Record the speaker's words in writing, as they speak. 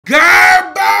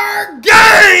Gerber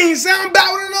gang! Sound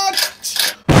about with another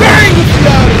bang with you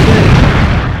out of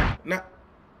there. Now,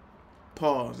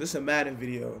 pause. This is a Madden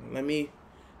video. Let me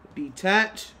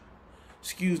detach.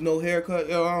 Excuse no haircut.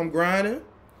 Yo, I'm grinding.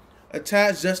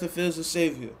 Attach Justin Fields the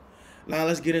Savior. Now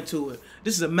let's get into it.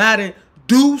 This is a Madden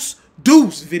Deuce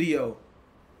video.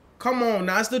 Come on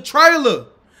now, it's the trailer.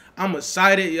 I'm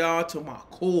excited, y'all, to my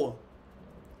core.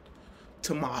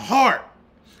 To my heart.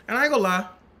 And I ain't gonna lie.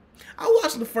 I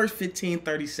watched the first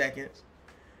 15-30 seconds.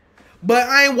 But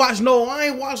I ain't watched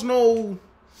no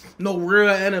real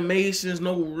animations,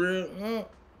 no real, you know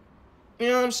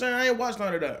what I'm saying? I ain't watched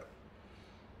none of that.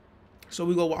 So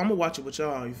I'm gonna watch it with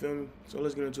y'all, you feel me? So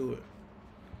let's get into it.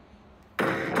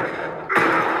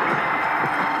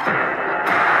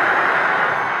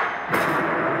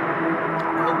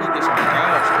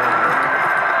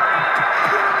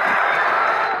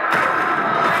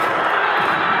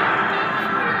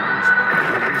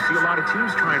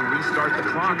 Teams try and restart the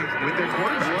clock with their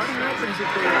quarterback. What happens if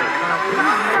they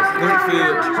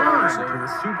return to the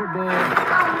Super Bowl?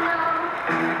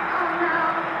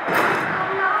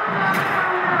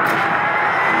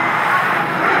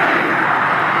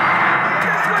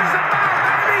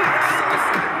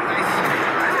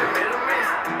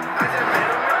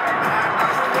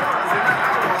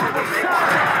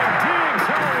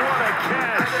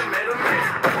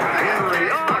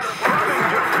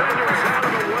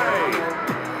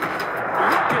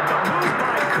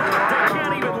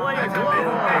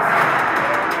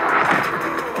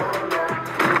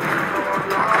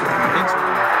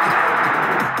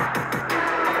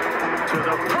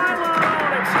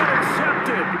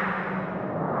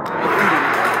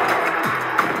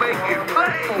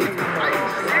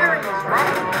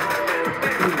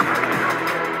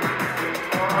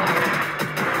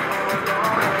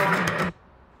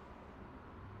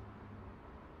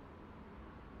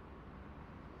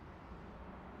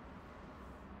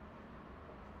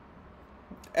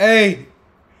 Hey,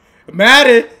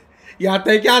 Madden, y'all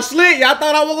think y'all slick? Y'all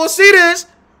thought I was gonna see this?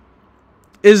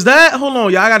 Is that? Hold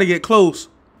on, y'all gotta get close.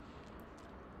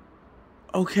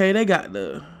 Okay, they got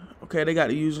the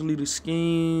usually the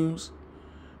schemes,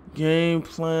 game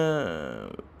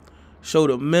plan, show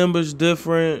the members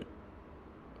different.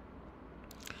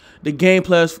 The game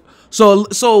plus. So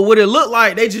what it looked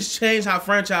like? They just changed how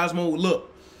franchise mode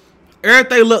look.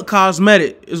 Everything look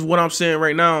cosmetic is what I'm saying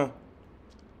right now.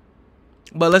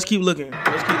 But let's keep looking.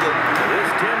 Let's keep looking.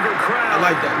 I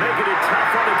like that.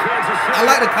 I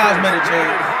like the cosmetic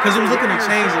change because it was looking to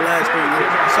change the last 3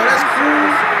 years. So that's cool.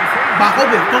 But I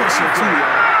hope it functions too,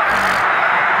 y'all.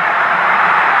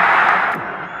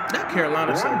 That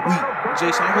Carolina so weak.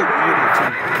 Jason, I hope you hear that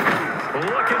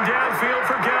too. Looking downfield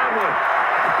for Godwin.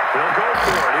 They'll go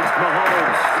for it. It's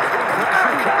Mahomes.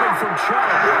 Pressure coming from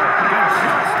Chubb. He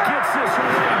just gets this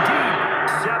away deep.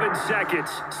 7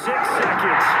 seconds. 6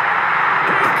 seconds. He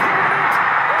caught it!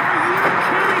 Are you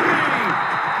kidding me?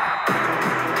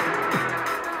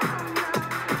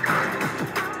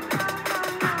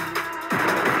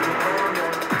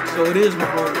 So it is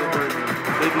Mahomes and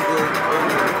baby girl.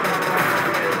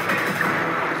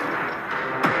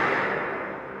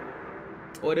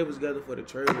 Oh, they was together for the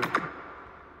trailer.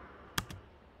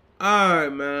 All right,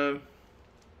 man.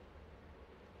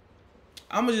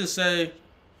 I'm gonna just say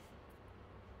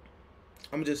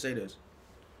this.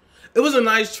 It was a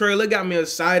nice trailer. It got me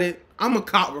excited. I'm a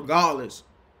cop regardless.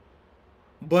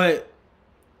 But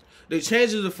the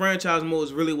changes of the franchise mode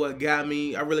is really what got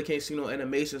me. I really can't see no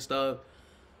animation stuff.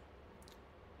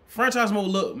 Franchise mode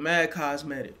look mad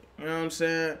cosmetic. You know what I'm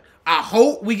saying? I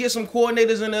hope we get some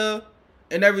coordinators in there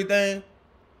and everything.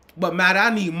 But Matt, I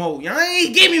need more. Y'all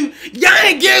ain't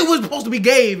give what's supposed to be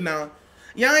gave now.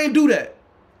 Y'all ain't do that.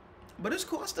 But it's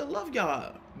cool. I still love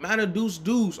y'all. Madden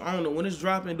Deuce. I don't know when it's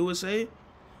dropping. Do it say?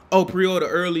 Oh, pre-order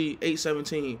early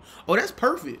 8/17. Oh, that's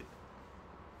perfect.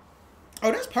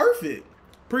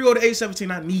 Pre-order 8/17.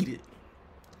 I need it.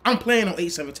 I'm playing on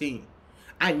 8/17.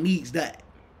 I needs that.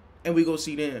 And we go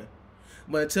see them.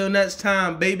 But until next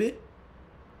time, baby.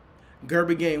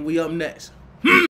 Gerber Game, we up next.